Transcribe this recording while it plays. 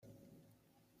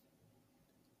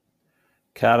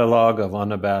Catalog of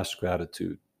Unabashed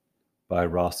Gratitude by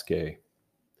Ross Gay.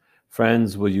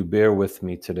 Friends, will you bear with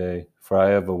me today, for I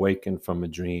have awakened from a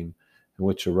dream in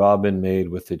which a robin made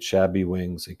with its shabby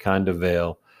wings a kind of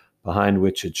veil, behind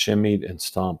which it shimmied and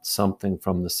stomped something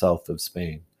from the south of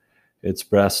Spain, its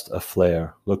breast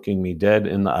aflare, looking me dead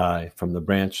in the eye from the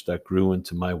branch that grew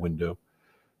into my window.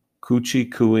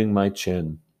 Coochie cooing my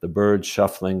chin, the bird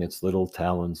shuffling its little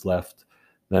talons left,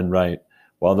 then right,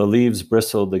 while the leaves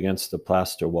bristled against the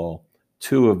plaster wall,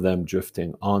 two of them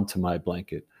drifting onto my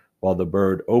blanket, while the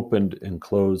bird opened and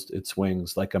closed its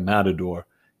wings like a matador,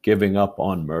 giving up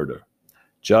on murder.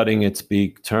 Jutting its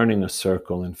beak, turning a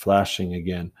circle, and flashing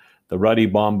again, the ruddy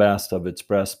bombast of its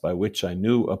breast, by which I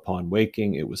knew upon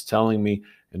waking it was telling me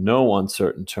in no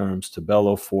uncertain terms to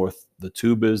bellow forth the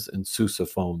tubas and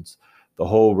sousaphones, the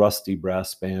whole rusty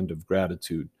brass band of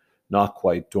gratitude, not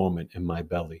quite dormant in my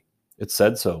belly. It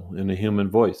said so in a human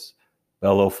voice,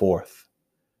 bellow forth.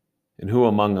 And who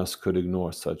among us could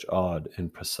ignore such odd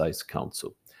and precise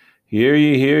counsel? Hear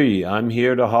ye, I'm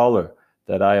here to holler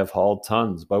that I have hauled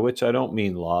tons, by which I don't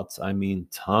mean lots, I mean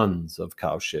tons of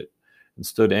cow shit, and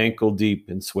stood ankle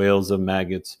deep in swales of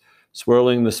maggots,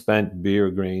 swirling the spent beer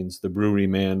grains the brewery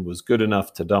man was good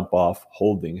enough to dump off,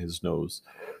 holding his nose,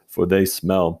 for they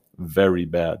smell very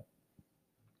bad,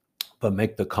 but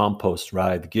make the compost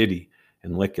writhe giddy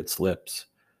and lick its lips.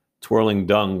 Twirling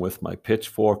dung with my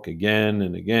pitchfork again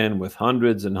and again with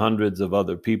hundreds and hundreds of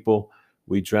other people,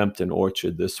 we dreamt an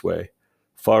orchard this way,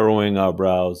 furrowing our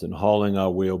brows and hauling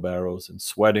our wheelbarrows and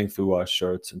sweating through our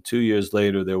shirts, and 2 years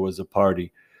later there was a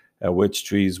party at which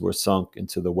trees were sunk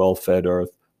into the well-fed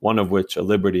earth, one of which, a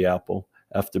Liberty apple,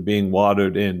 after being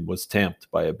watered in, was tamped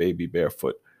by a baby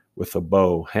barefoot, with a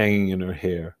bow hanging in her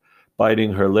hair,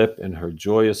 biting her lip in her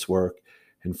joyous work.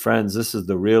 And friends, this is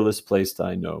the realest place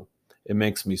I know. It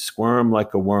makes me squirm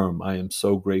like a worm. I am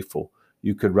so grateful.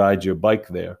 You could ride your bike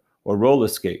there, or roller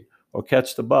skate, or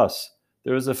catch the bus.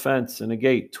 There is a fence and a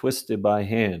gate twisted by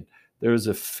hand. There is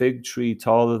a fig tree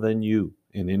taller than you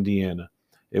in Indiana.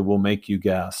 It will make you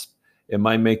gasp. It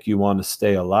might make you want to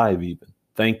stay alive even.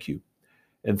 Thank you.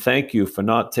 And thank you for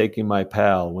not taking my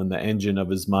pal when the engine of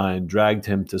his mind dragged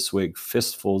him to swig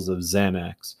fistfuls of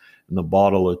Xanax and a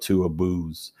bottle or two of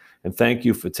booze. And thank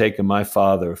you for taking my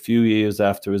father a few years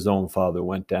after his own father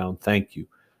went down. Thank you.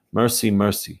 Mercy,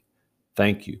 mercy.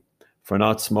 Thank you. For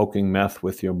not smoking meth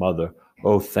with your mother.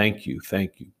 Oh, thank you,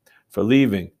 thank you. For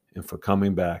leaving and for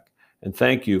coming back. And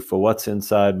thank you for what's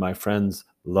inside my friend's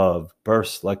love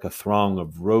bursts like a throng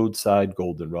of roadside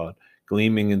goldenrod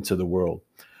gleaming into the world,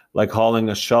 like hauling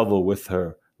a shovel with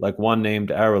her, like one named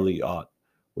Aralee ought,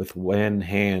 with wan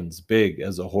hands big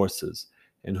as a horse's,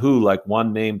 and who, like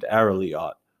one named Aralee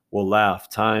ought, will laugh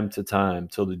time to time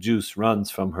till the juice runs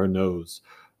from her nose.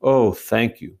 Oh,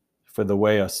 thank you for the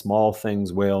way a small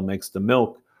thing's wail makes the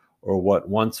milk, or what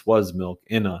once was milk,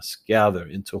 in us gather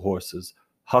into horses,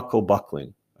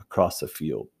 huckle-buckling across a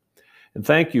field. And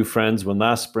thank you, friends, when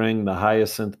last spring the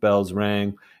hyacinth bells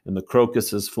rang and the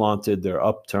crocuses flaunted their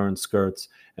upturned skirts,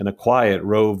 and a quiet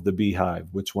roved the beehive,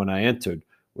 which when I entered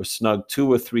were snug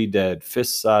 2 or 3 dead,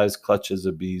 fist-sized clutches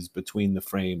of bees between the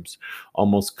frames,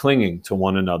 almost clinging to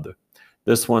one another.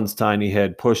 This one's tiny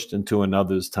head pushed into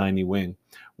another's tiny wing,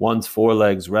 one's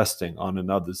forelegs resting on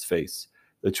another's face,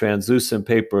 the translucent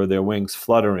paper of their wings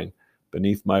fluttering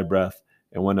beneath my breath,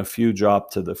 and when a few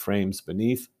dropped to the frames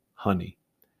beneath, honey.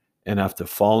 And after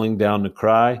falling down to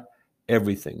cry,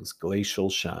 everything's glacial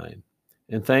shine.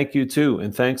 And thank you, too,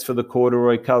 and thanks for the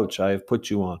corduroy couch I have put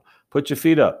you on. Put your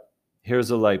feet up.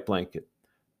 Here's a light blanket.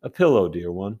 A pillow,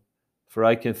 dear one, for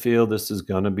I can feel this is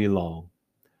gonna be long.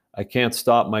 I can't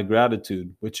stop my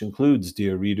gratitude, which includes,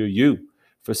 dear reader, you,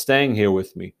 for staying here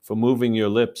with me, for moving your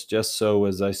lips just so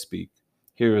as I speak.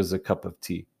 Here is a cup of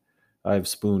tea. I have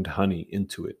spooned honey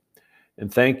into it.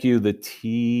 And thank you, the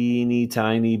teeny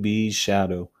tiny bee's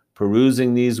shadow,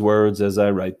 perusing these words as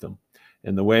I write them,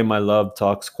 and the way my love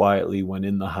talks quietly when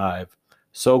in the hive,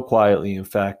 so quietly, in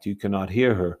fact, you cannot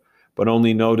hear her, but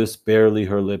only notice barely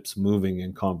her lips moving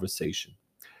in conversation.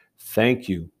 Thank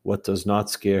you, what does not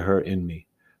scare her in me,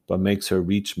 but makes her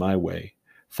reach my way.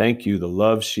 Thank you, the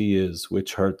love she is,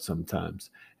 which hurts sometimes,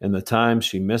 and the time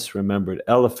she misremembered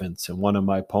elephants in one of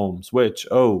my poems, which,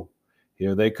 oh,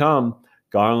 here they come,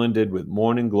 garlanded with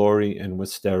morning glory and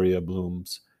wisteria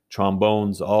blooms,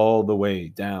 trombones all the way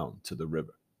down to the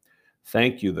river.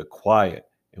 Thank you, the quiet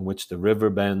in which the river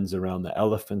bends around the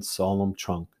elephant's solemn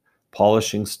trunk,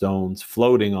 polishing stones,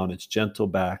 floating on its gentle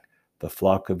back, the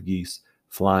flock of geese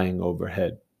flying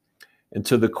overhead. And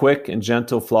to the quick and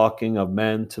gentle flocking of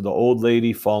men, to the old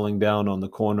lady falling down on the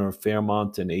corner of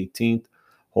Fairmont and 18th,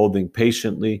 holding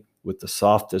patiently with the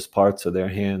softest parts of their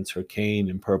hands, her cane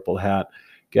and purple hat,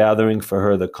 gathering for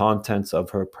her the contents of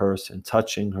her purse and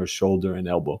touching her shoulder and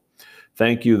elbow.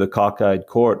 Thank you, the cockeyed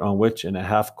court, on which in a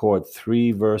half-court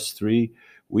 3 verse 3,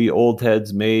 we old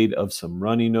heads made of some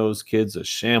runny-nosed kids a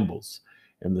shambles,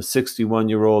 and the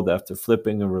 61-year-old, after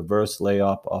flipping a reverse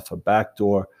layup off a back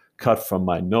door cut from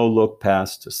my no-look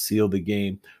pass to seal the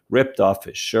game, ripped off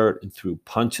his shirt and threw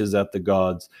punches at the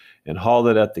gods and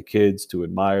hollered at the kids to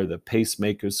admire the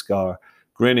pacemaker's scar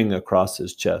grinning across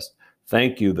his chest.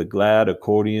 Thank you, the glad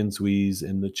accordion's wheeze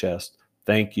in the chest.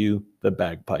 Thank you, the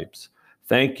bagpipes.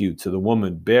 Thank you to the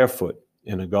woman barefoot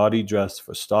in a gaudy dress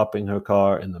for stopping her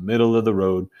car in the middle of the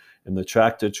road and the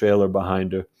tractor trailer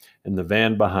behind her and the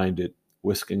van behind it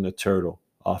whisking a turtle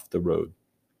off the road.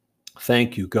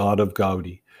 Thank you, God of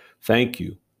Gaudy. Thank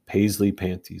you, paisley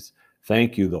panties.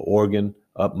 Thank you, the organ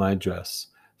up my dress.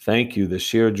 Thank you, the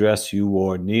sheer dress you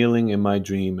wore kneeling in my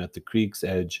dream at the creek's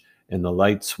edge and the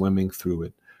light swimming through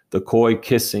it, the coy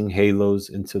kissing halos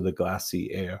into the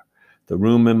glassy air, the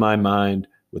room in my mind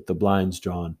with the blinds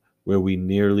drawn, where we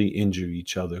nearly injure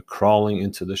each other, crawling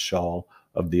into the shawl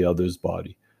of the other's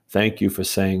body. Thank you for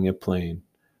saying it plain.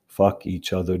 Fuck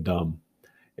each other dumb.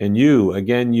 And you,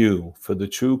 again you, for the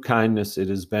true kindness it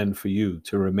has been for you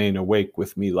to remain awake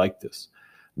with me like this,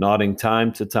 nodding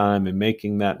time to time and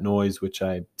making that noise which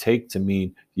I take to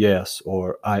mean yes,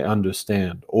 or I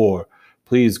understand, or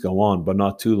please go on, but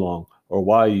not too long, or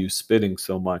why are you spitting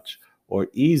so much, or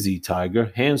easy,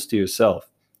 tiger, hands to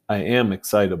yourself. I am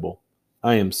excitable.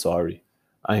 I am sorry.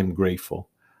 I am grateful.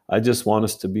 I just want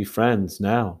us to be friends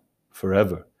now,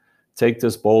 forever. Take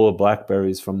this bowl of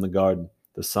blackberries from the garden.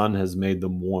 The sun has made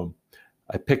them warm.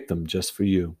 I picked them just for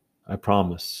you. I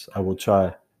promise I will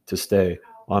try to stay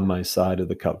on my side of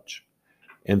the couch.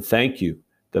 And thank you,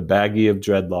 the baggie of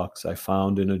dreadlocks I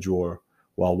found in a drawer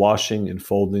while washing and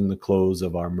folding the clothes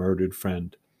of our murdered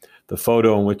friend, the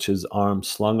photo in which his arm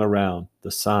slung around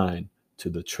the sign to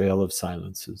the Trail of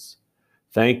Silences.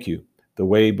 Thank you, the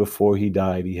way before he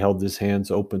died he held his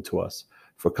hands open to us,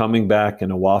 for coming back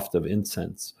in a waft of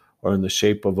incense, or in the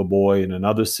shape of a boy in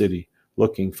another city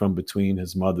looking from between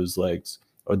his mother's legs,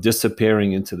 or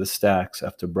disappearing into the stacks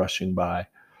after brushing by,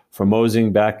 for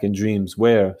moseying back in dreams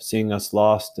where, seeing us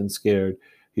lost and scared,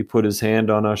 he put his hand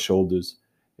on our shoulders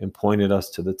and pointed us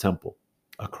to the temple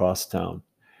across town.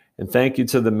 And thank you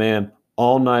to the man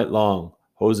all night long,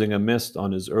 hosing a mist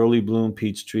on his early bloom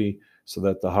peach tree so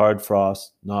that the hard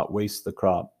frost not waste the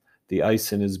crop, the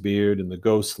ice in his beard and the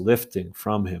ghost lifting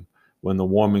from him when the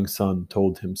warming sun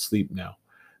told him sleep now.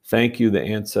 Thank you, the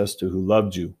ancestor who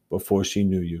loved you before she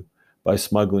knew you, by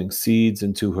smuggling seeds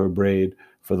into her braid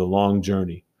for the long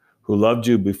journey, who loved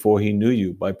you before he knew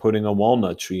you by putting a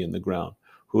walnut tree in the ground,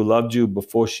 who loved you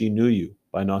before she knew you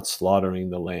by not slaughtering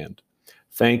the land.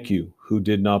 Thank you, who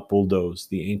did not bulldoze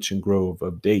the ancient grove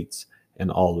of dates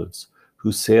and olives,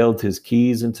 who sailed his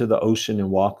keys into the ocean and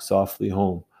walked softly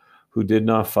home, who did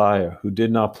not fire, who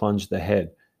did not plunge the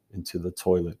head into the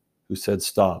toilet, who said,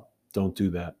 stop, don't do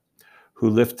that, who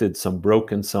lifted some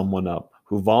broken someone up,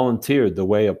 who volunteered the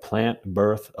way a plant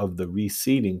birth of the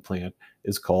reseeding plant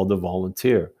is called a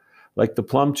volunteer, like the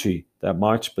plum tree that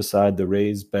marched beside the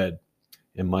raised bed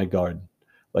in my garden,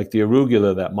 like the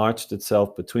arugula that marched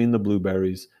itself between the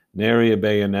blueberries, nary a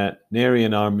bayonet, nary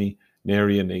an army,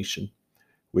 nary a nation,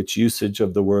 which usage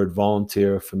of the word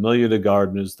volunteer, familiar to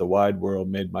gardeners the wide world,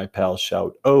 made my pal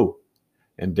shout, oh,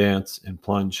 and dance and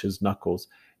plunge his knuckles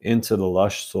into the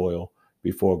lush soil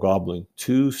before gobbling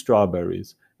 2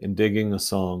 strawberries and digging a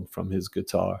song from his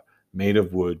guitar made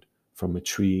of wood from a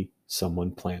tree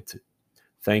someone planted.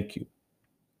 Thank you.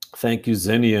 Thank you,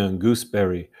 Zinnia and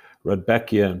Gooseberry,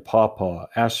 Rudbeckia and Pawpaw,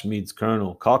 Ashmead's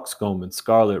Kernel, Coxcomb and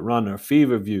Scarlet Runner,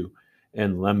 Feverview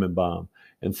and Lemon Balm.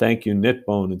 And thank you,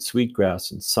 Knitbone and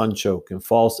Sweetgrass and Sunchoke and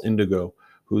False Indigo,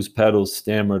 whose petals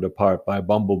stammered apart by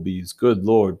bumblebees. Good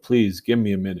Lord, please give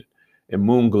me a minute. And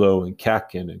Moonglow and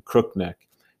Catkin and Crookneck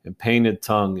and Painted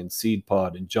Tongue and Seed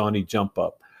Pod and Johnny Jump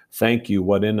Up. Thank you,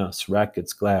 what in us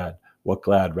rackets glad, what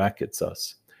glad rackets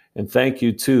us. And thank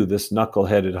you, too, this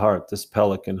knuckle-headed heart, this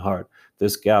pelican heart,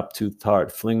 this gap-toothed heart,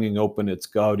 flinging open its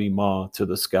gaudy maw to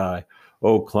the sky.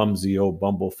 Oh, clumsy, oh,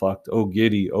 bumblefucked, oh,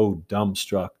 giddy, oh,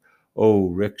 dumbstruck, oh,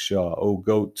 rickshaw, oh,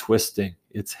 goat twisting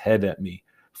its head at me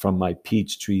from my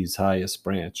peach tree's highest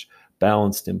branch,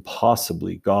 balanced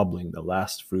impossibly, gobbling the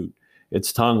last fruit,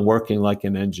 its tongue working like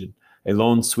an engine, a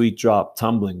lone sweet drop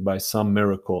tumbling by some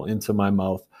miracle into my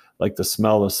mouth like the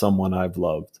smell of someone I've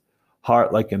loved.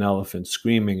 Heart like an elephant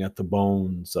screaming at the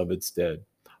bones of its dead.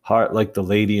 Heart like the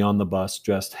lady on the bus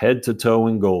dressed head to toe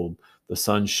in gold, the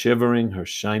sun shivering her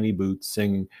shiny boots,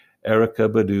 singing Erica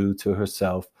Badu to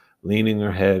herself leaning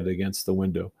her head against the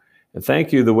window. And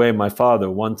thank you the way my father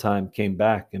one time came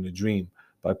back in a dream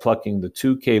by plucking the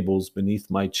two cables beneath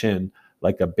my chin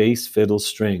like a bass fiddle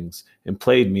strings and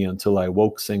played me until I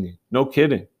woke singing. No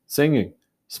kidding, singing,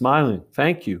 smiling,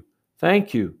 thank you,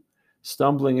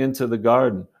 stumbling into the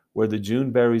garden where the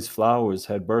Juneberry's flowers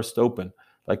had burst open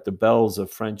like the bells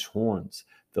of French horns.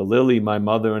 The lily my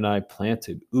mother and I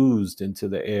planted oozed into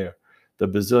the air. The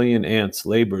bazillion ants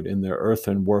labored in their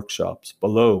earthen workshops.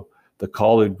 Below, the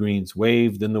collard greens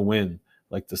waved in the wind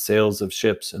like the sails of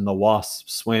ships, and the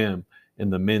wasps swam in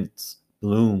the mints,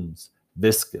 blooms,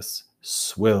 viscous,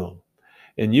 swill.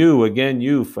 And you, again,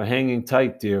 you, for hanging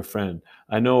tight, dear friend.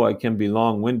 I know I can be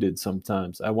long-winded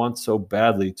sometimes. I want so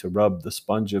badly to rub the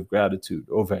sponge of gratitude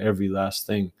over every last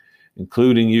thing,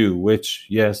 including you, which,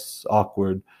 yes,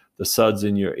 awkward, the suds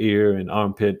in your ear and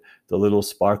armpit, the little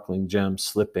sparkling gems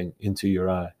slipping into your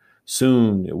eye.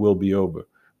 Soon it will be over,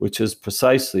 which is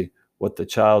precisely what the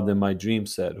child in my dream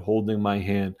said, holding my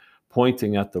hand,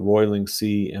 pointing at the roiling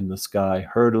sea and the sky,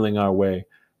 hurtling our way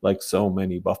like so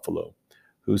many buffalo,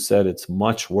 who said it's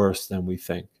much worse than we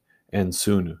think, and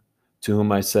sooner, to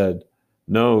whom I said,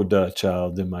 no, duh,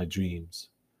 child in my dreams.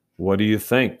 What do you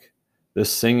think?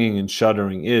 This singing and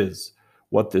shuddering is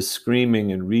what this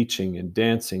screaming and reaching and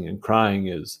dancing and crying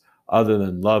is, other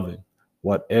than loving,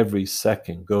 what every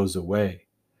second goes away.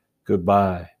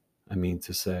 Goodbye, I mean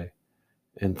to say,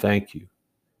 and thank you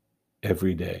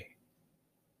every day.